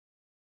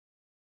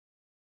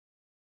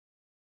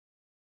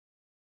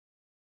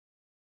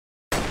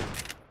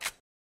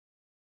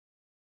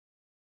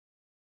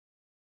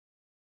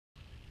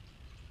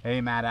Hey,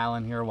 Matt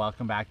Allen here.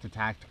 Welcome back to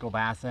Tactical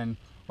Bassin.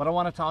 What I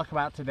want to talk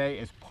about today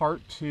is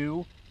part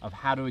 2 of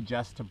how to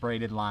adjust to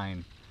braided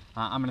line.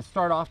 I'm going to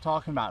start off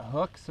talking about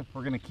hooks.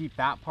 We're going to keep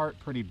that part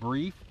pretty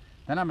brief.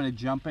 Then I'm going to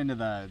jump into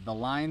the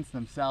lines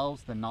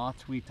themselves, the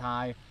knots we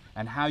tie,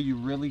 and how you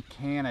really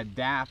can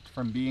adapt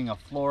from being a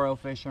fluoro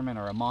fisherman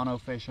or a mono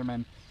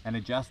fisherman and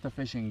adjust to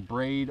fishing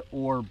braid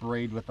or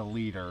braid with a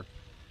leader.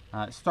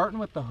 Starting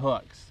with the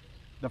hooks,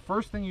 the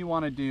first thing you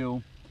want to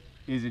do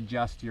is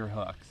adjust your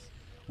hooks.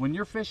 When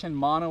you're fishing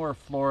mono or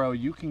fluoro,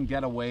 you can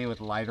get away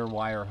with lighter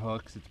wire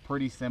hooks. It's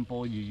pretty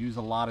simple. You use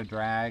a lot of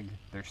drag.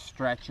 There's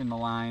stretch in the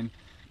line.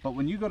 But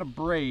when you go to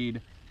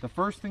braid, the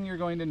first thing you're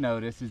going to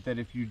notice is that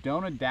if you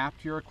don't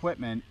adapt your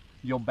equipment,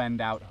 you'll bend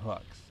out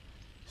hooks.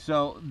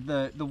 So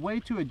the way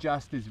to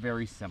adjust is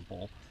very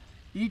simple.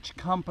 Each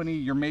company,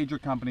 your major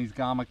companies,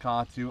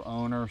 Gamakatsu,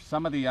 Owner,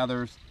 some of the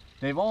others,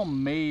 they've all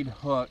made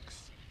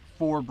hooks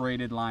for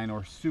braided line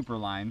or super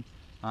line.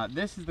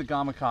 This is the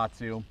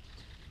Gamakatsu.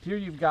 Here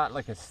you've got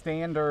like a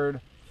standard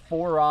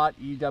 4/0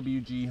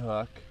 EWG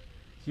hook.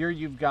 Here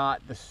you've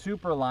got the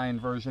Superline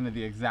version of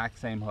the exact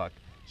same hook.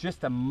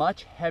 Just a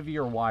much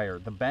heavier wire.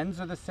 The bends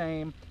are the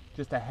same,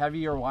 just a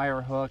heavier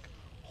wire hook.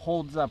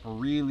 Holds up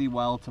really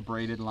well to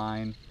braided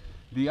line.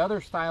 The other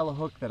style of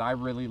hook that I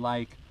really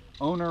like,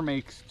 Owner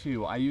makes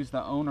two. I use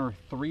the Owner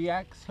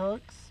 3X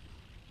hooks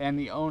and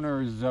the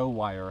Owner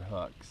Zo-Wire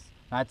hooks.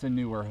 That's a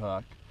newer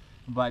hook.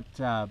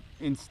 But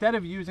instead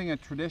of using a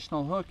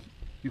traditional hook,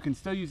 you can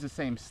still use the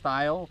same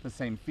style, the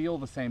same feel,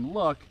 the same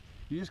look.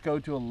 You just go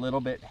to a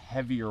little bit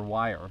heavier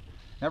wire.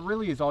 That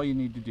really is all you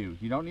need to do.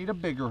 You don't need a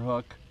bigger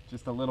hook,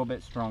 just a little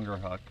bit stronger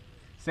hook.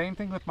 Same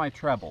thing with my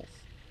trebles.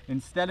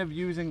 Instead of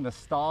using the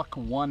stock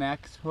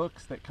 1X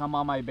hooks that come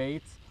on my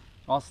baits,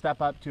 I'll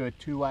step up to a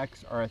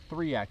 2X or a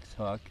 3X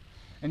hook.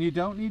 And you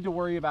don't need to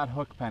worry about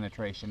hook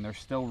penetration. They're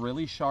still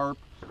really sharp.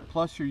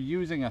 Plus you're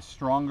using a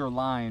stronger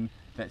line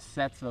that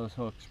sets those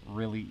hooks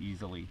really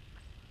easily.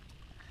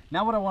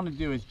 Now what I want to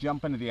do is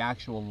jump into the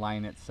actual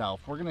line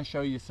itself. We're going to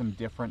show you some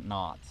different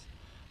knots.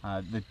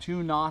 The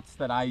two knots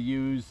that I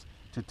use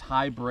to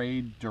tie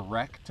braid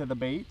direct to the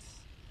baits,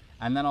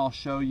 and then I'll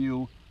show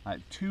you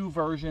two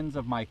versions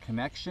of my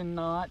connection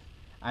knot,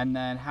 and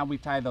then how we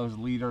tie those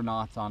leader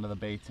knots onto the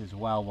baits as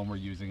well when we're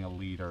using a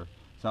leader.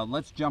 So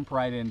let's jump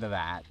right into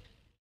that.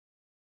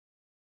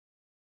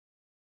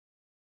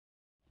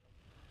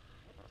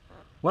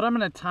 What I'm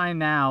going to tie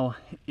now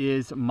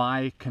is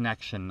my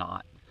connection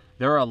knot.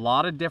 There are a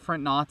lot of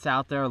different knots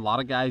out there. A lot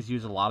of guys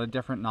use a lot of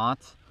different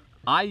knots.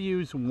 I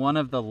use one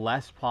of the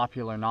less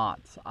popular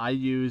knots. I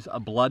use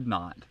a blood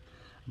knot.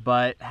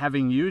 But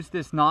having used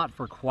this knot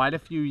for quite a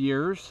few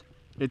years,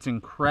 it's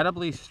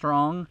incredibly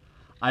strong.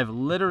 I've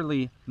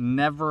literally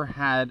never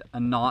had a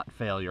knot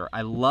failure.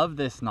 I love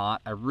this knot.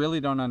 I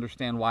really don't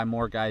understand why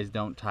more guys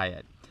don't tie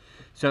it.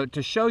 So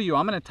to show you,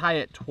 I'm going to tie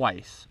it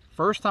twice.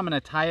 First, I'm going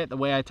to tie it the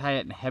way I tie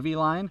it in heavy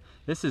line.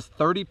 This is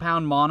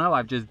 30-pound mono.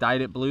 I've just dyed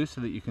it blue so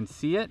that you can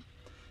see it.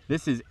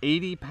 This is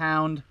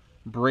 80-pound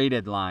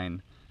braided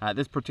line.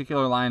 This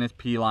particular line is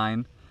P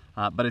line,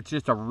 but it's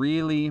just a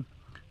really,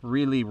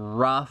 really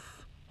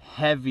rough,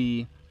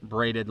 heavy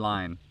braided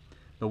line.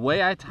 The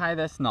way I tie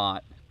this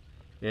knot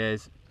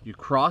is you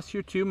cross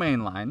your two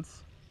main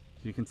lines.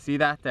 You can see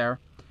that there.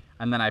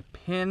 And then I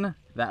pin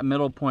that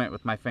middle point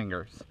with my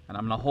fingers. And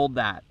I'm going to hold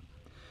that.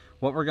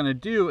 What we're going to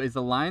do is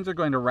the lines are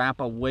going to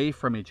wrap away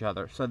from each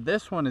other. So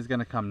this one is going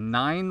to come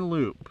 9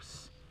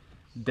 loops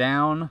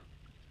down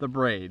the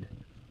braid.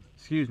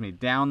 Excuse me,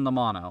 down the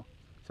mono.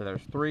 So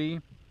there's 3,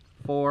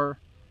 4,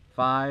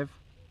 5,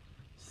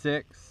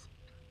 6,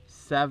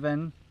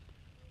 7,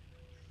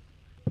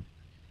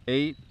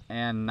 8,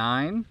 and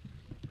 9.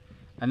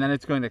 And then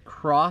it's going to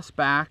cross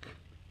back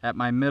at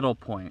my middle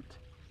point.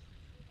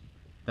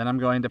 Then I'm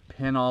going to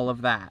pin all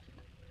of that.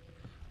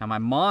 Now my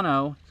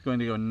mono is going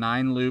to go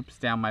 9 loops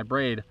down my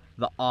braid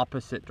the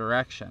opposite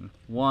direction.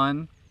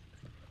 1,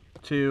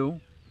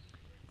 2,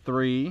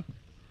 3,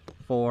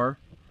 4,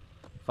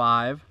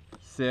 5,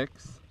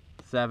 6,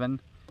 7,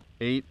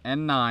 8,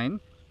 and 9.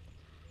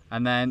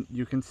 And then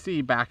you can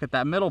see back at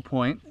that middle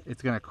point,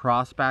 it's going to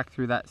cross back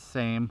through that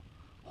same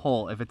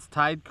hole. If it's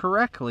tied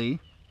correctly,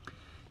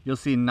 you'll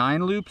see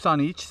 9 loops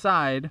on each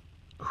side,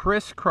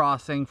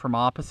 crisscrossing from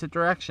opposite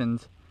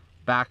directions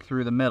back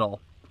through the middle.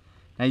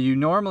 Now you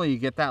normally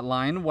get that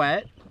line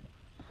wet,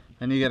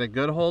 then you get a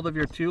good hold of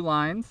your two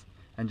lines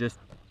and just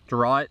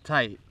draw it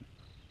tight.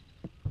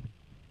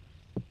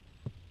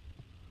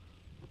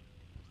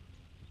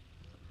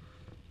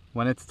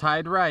 When it's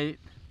tied right,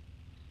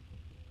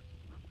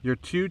 your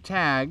two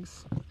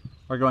tags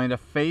are going to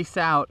face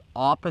out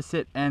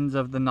opposite ends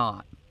of the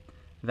knot.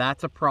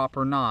 That's a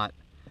proper knot.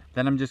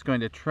 Then I'm just going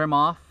to trim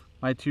off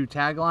my two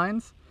tag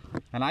lines,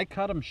 and I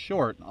cut them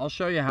short. I'll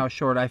show you how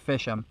short I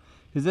fish them,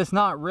 because this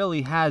knot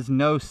really has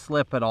no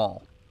slip at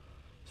all.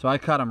 So I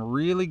cut them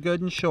really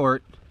good and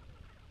short.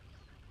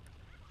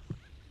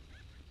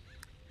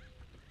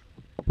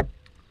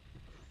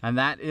 And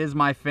that is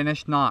my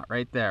finished knot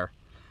right there.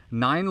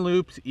 9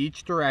 loops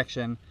each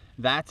direction.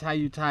 That's how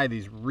you tie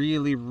these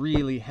really,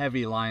 really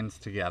heavy lines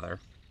together.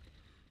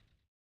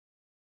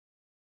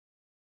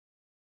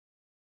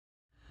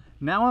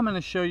 Now I'm going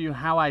to show you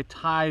how I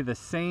tie the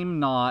same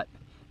knot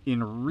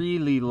in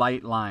really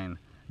light line.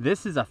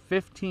 This is a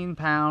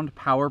 15-pound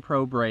Power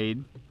Pro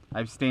braid.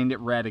 I've stained it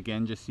red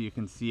again just so you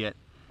can see it.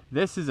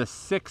 This is a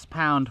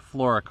 6-pound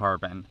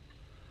fluorocarbon.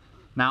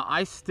 Now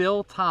I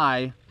still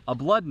tie a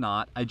blood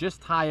knot, I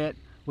just tie it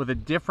with a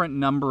different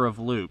number of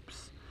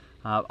loops.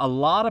 A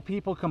lot of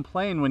people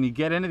complain when you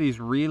get into these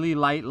really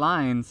light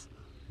lines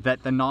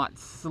that the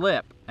knots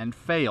slip and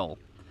fail.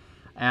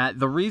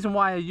 The reason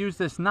why I use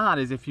this knot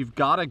is if you've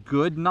got a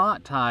good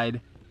knot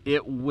tied,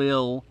 it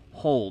will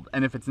hold.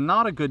 And if it's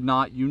not a good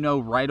knot, you know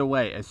right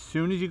away. As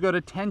soon as you go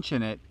to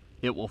tension it,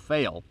 it will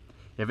fail.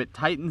 If it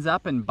tightens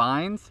up and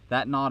binds,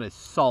 that knot is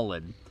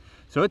solid.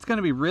 So it's going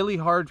to be really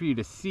hard for you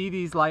to see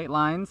these light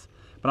lines,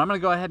 but I'm going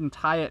to go ahead and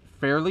tie it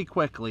fairly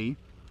quickly,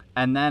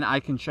 and then I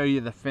can show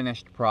you the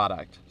finished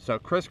product. So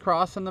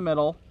crisscross in the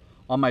middle.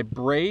 On my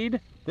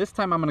braid, this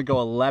time I'm going to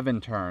go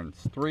 11 turns.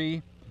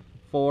 3,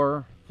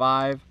 4,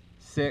 5,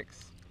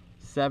 6,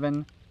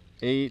 7,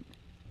 8,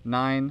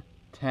 9,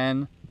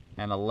 10,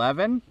 and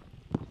 11.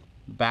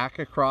 Back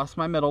across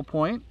my middle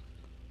point.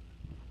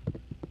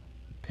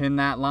 Pin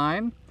that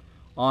line.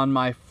 On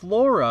my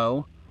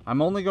fluoro,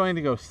 I'm only going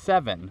to go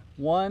 7.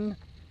 1,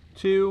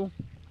 2,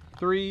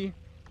 3,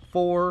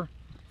 4,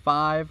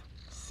 5,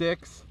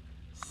 6,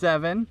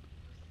 7.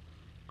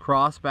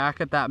 Cross back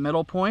at that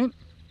middle point.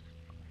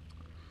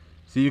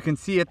 So you can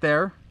see it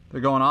there.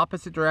 They're going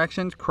opposite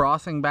directions,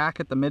 crossing back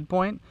at the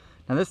midpoint.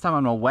 Now this time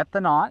I'm going to wet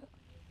the knot.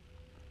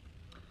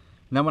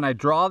 And then when I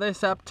draw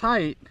this up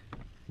tight,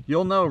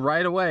 you'll know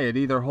right away it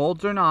either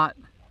holds or not.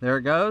 There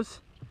it goes.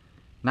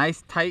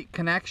 Nice tight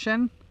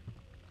connection.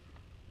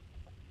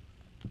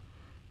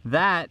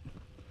 That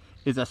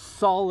is a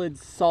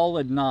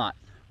solid knot.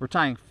 We're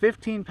tying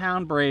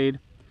 15-pound braid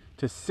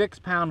to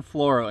 6-pound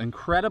fluoro,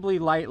 incredibly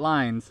light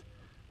lines.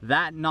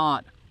 That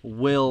knot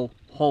will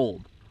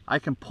hold. I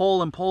can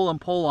pull and pull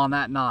and pull on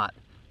that knot.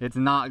 It's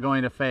not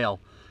going to fail.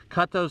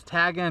 Cut those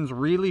tag ends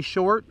really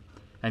short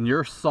and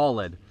you're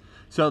solid.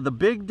 So the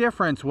big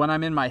difference when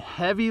I'm in my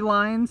heavy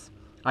lines,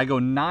 I go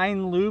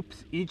 9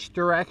 loops each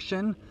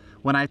direction.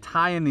 When I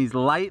tie in these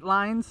light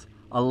lines,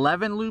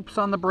 11 loops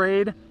on the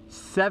braid,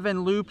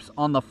 7 loops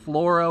on the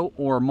fluoro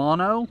or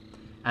mono,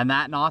 and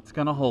that knot's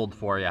gonna hold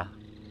for you.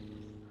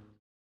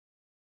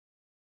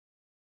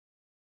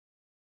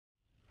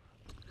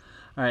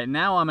 All right,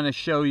 now I'm gonna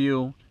show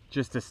you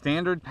just a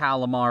standard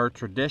Palomar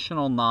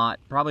traditional knot,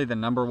 probably the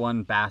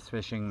 #1 bass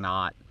fishing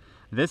knot.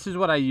 This is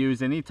what I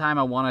use anytime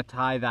I wanna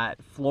tie that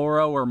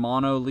fluoro or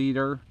mono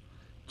leader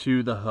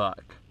to the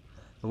hook.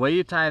 The way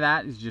you tie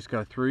that is just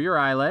go through your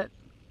eyelet,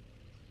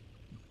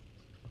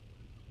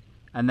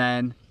 and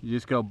then you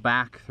just go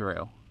back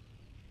through.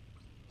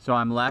 So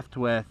I'm left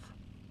with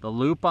the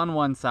loop on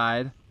one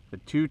side, the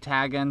 2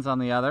 tag ends on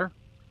the other.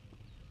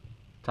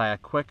 Tie a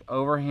quick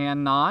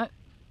overhand knot.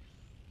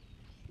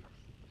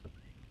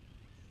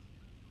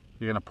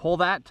 You're gonna pull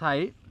that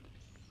tight,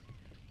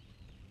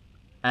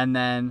 and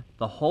then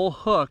the whole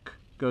hook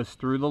goes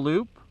through the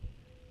loop.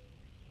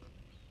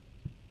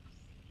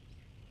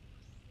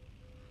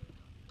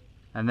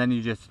 And then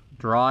you just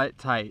draw it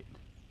tight.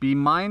 Be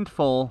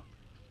mindful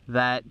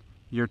that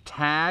your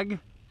tag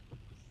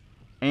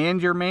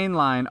and your main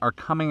line are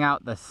coming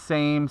out the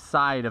same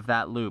side of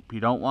that loop.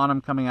 You don't want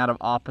them coming out of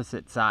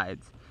opposite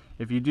sides.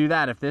 If you do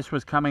that, if this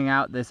was coming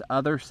out this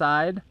other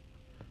side,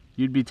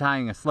 you'd be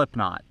tying a slip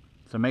knot.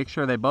 So make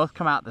sure they both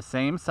come out the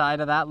same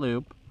side of that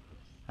loop,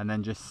 and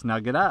then just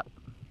snug it up.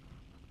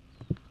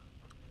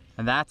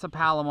 And that's a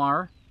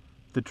Palomar,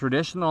 the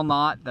traditional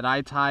knot that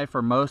I tie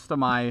for most of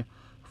my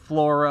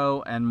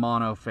fluoro and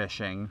mono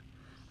fishing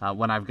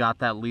when I've got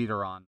that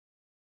leader on.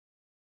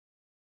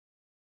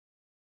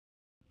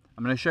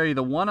 I'm going to show you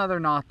the one other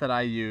knot that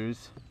I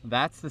use.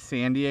 That's the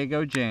San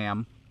Diego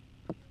Jam.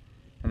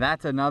 And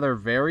that's another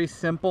very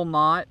simple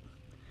knot.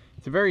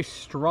 It's a very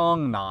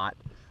strong knot.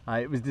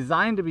 It was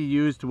designed to be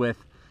used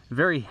with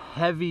very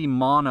heavy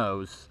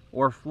monos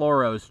or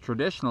fluoros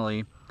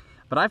traditionally,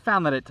 but I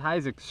found that it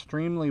ties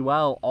extremely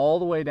well all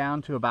the way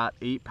down to about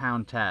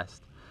 8-pound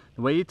test.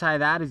 The way you tie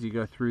that is you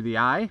go through the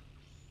eye,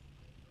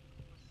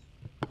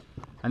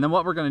 and then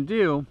what we're going to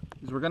do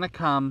is we're going to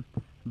come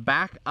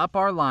back up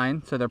our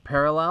line so they're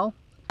parallel,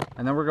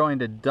 and then we're going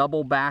to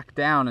double back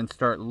down and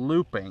start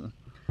looping.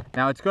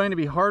 Now it's going to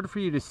be hard for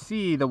you to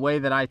see the way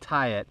that I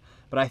tie it,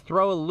 but I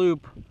throw a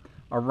loop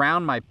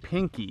around my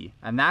pinky,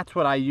 and that's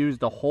what I use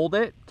to hold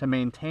it to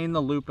maintain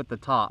the loop at the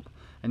top,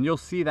 and you'll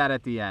see that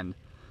at the end.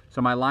 So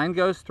my line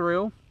goes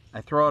through,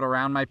 I throw it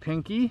around my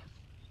pinky,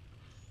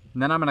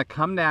 and then I'm going to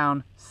come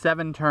down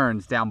 7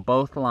 turns down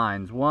both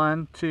lines.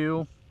 1,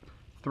 2,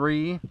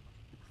 3,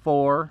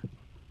 4,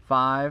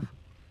 5,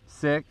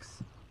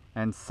 6,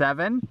 and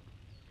 7.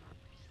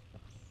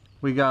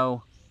 We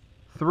go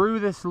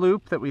through this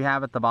loop that we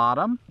have at the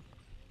bottom,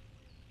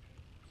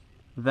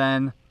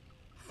 then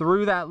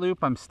through that loop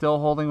I'm still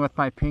holding with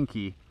my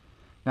pinky.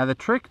 Now the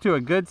trick to a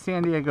good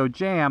San Diego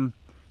Jam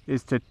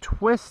is to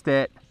twist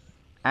it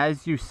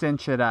as you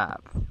cinch it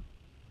up.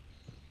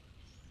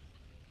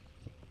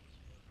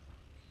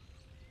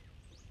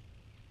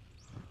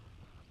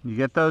 You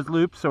get those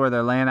loops so where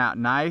they're laying out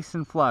nice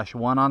and flush,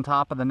 one on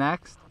top of the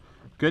next.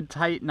 Good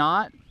tight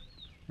knot,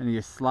 and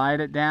you slide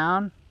it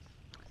down,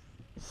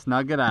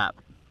 snug it up.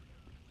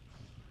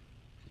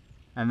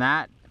 And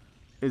that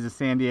is a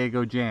San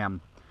Diego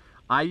jam.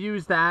 I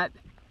use that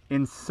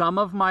in some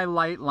of my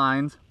light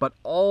lines, but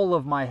all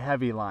of my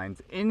heavy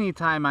lines.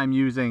 Anytime I'm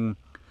using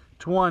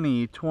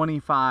 20,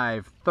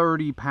 25,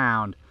 30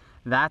 pound,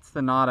 that's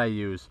the knot I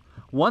use.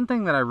 One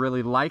thing that I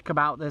really like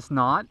about this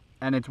knot,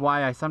 and it's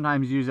why I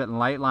sometimes use it in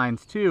light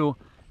lines too,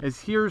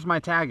 is here's my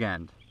tag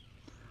end.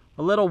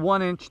 A little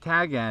 1-inch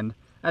tag end,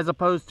 as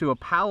opposed to a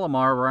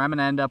Palomar where I'm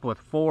gonna end up with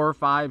 4,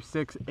 5,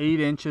 6, 8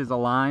 inches of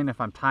line if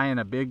I'm tying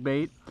a big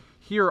bait.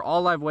 Here,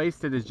 all I've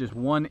wasted is just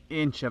 1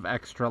 inch of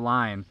extra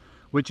line,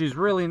 which is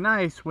really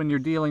nice when you're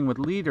dealing with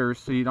leaders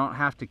so you don't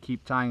have to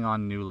keep tying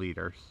on new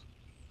leaders.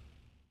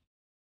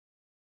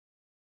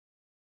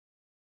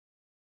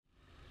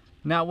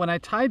 Now, when I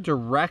tie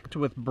direct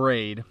with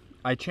braid,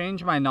 I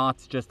change my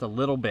knots just a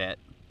little bit.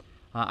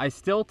 I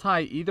still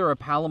tie either a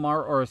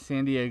Palomar or a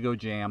San Diego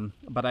jam,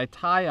 but I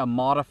tie a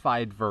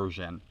modified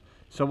version.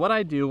 So what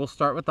I do, we'll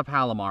start with the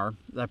Palomar.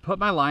 I put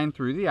my line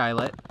through the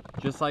eyelet,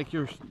 just like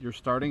you're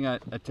starting a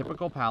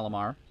typical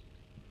Palomar.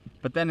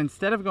 But then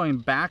instead of going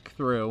back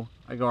through,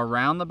 I go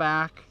around the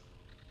back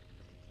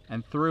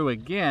and through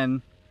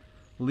again,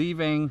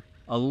 leaving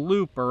a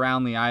loop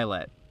around the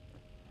eyelet.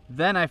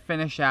 Then I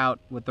finish out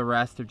with the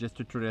rest of just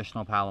a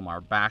traditional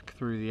Palomar, back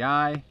through the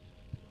eye.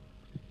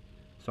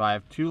 So I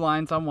have 2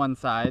 lines on one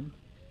side,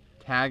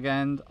 tag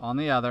end on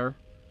the other,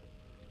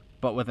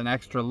 but with an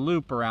extra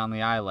loop around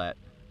the eyelet.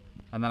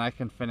 And then I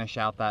can finish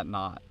out that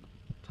knot.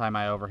 Tie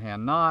my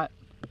overhand knot,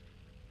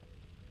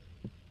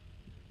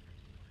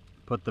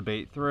 put the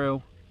bait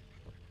through,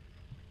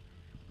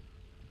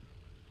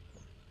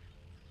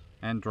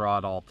 and draw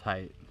it all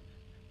tight.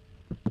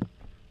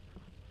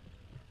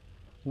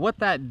 What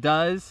that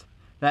does,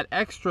 that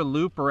extra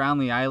loop around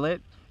the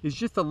eyelet, is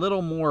just a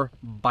little more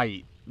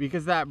bite,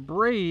 because that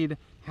braid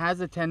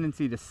has a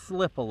tendency to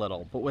slip a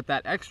little, but with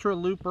that extra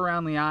loop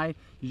around the eye,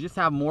 you just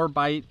have more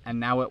bite, and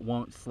now it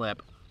won't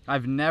slip.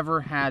 I've never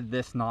had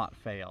this knot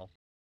fail.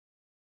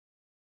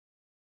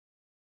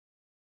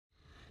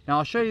 Now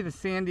I'll show you the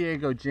San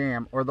Diego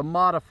jam, or the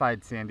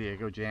modified San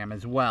Diego jam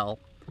as well.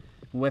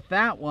 With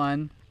that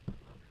one,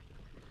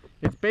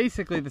 it's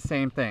basically the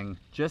same thing,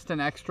 just an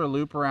extra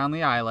loop around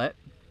the eyelet.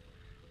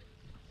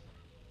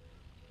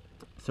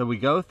 So we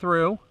go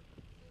through,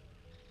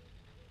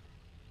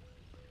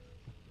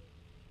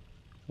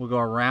 we'll go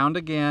around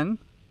again.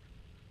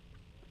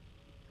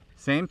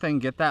 Same thing,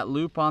 get that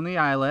loop on the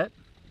eyelet.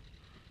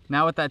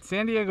 Now with that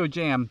San Diego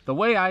jam, the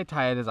way I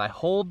tie it is I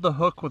hold the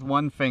hook with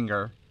one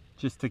finger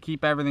just to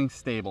keep everything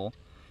stable.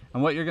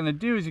 And what you're gonna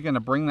do is you're gonna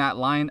bring that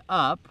line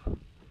up,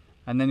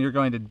 and then you're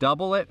going to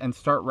double it and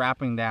start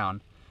wrapping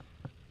down.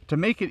 To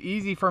make it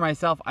easy for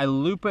myself, I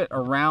loop it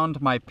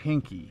around my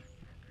pinky.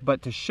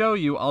 But to show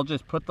you, I'll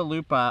just put the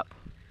loop up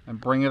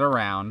and bring it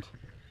around.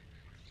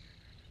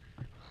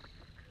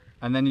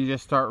 And then you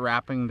just start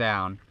wrapping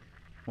down.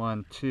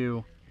 1,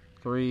 2,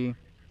 3,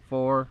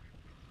 4,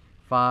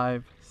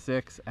 5,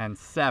 6, and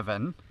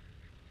 7.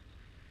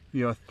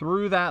 You go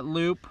through that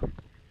loop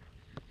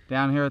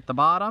down here at the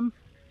bottom,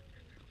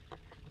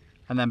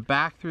 and then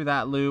back through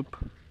that loop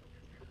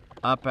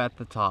up at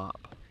the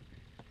top.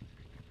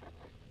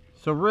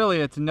 So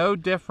really it's no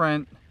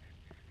different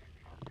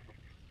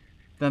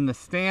than the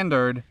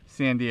standard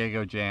San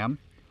Diego jam.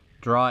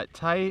 Draw it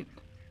tight,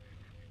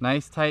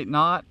 nice tight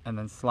knot, and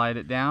then slide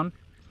it down.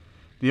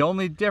 The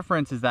only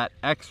difference is that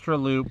extra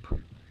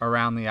loop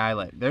around the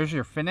eyelet. There's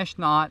your finished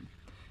knot,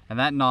 and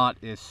that knot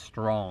is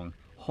strong.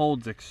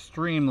 Holds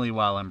extremely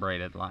well in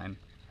braided line.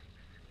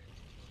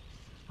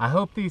 I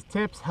hope these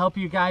tips help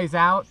you guys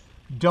out.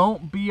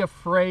 Don't be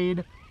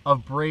afraid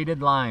of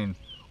braided line.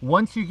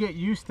 Once you get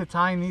used to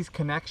tying these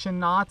connection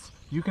knots,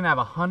 you can have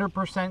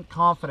 100%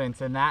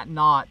 confidence in that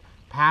knot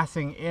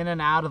passing in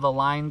and out of the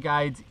line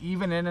guides,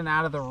 even in and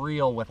out of the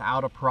reel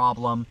without a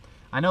problem.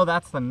 I know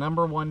that's the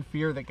 #1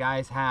 fear that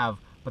guys have,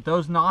 but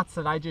those knots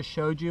that I just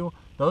showed you,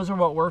 those are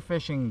what we're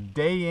fishing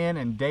day in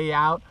and day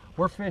out.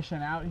 We're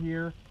fishing out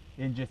here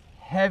in just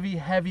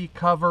heavy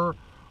cover,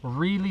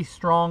 really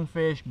strong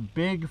fish,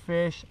 big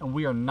fish, and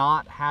we are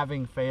not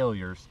having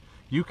failures.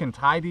 You can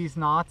tie these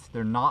knots,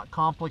 they're not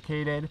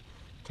complicated.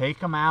 Take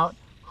them out,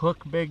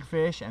 hook big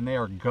fish, and they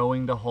are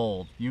going to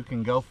hold. You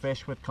can go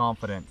fish with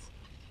confidence.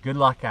 Good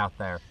luck out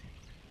there.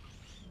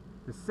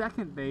 The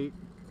second bait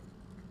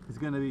is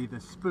going to be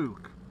the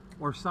spook,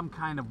 or some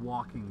kind of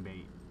walking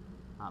bait.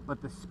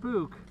 But the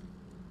spook,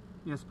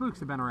 you know, spooks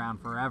have been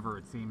around forever,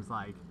 it seems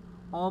like.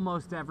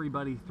 Almost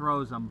everybody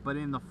throws them, but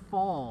in the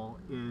fall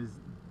is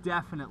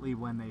definitely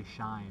when they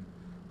shine.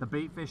 The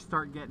bait fish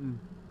start getting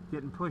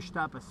pushed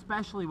up,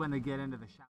 especially when they get into the shallow.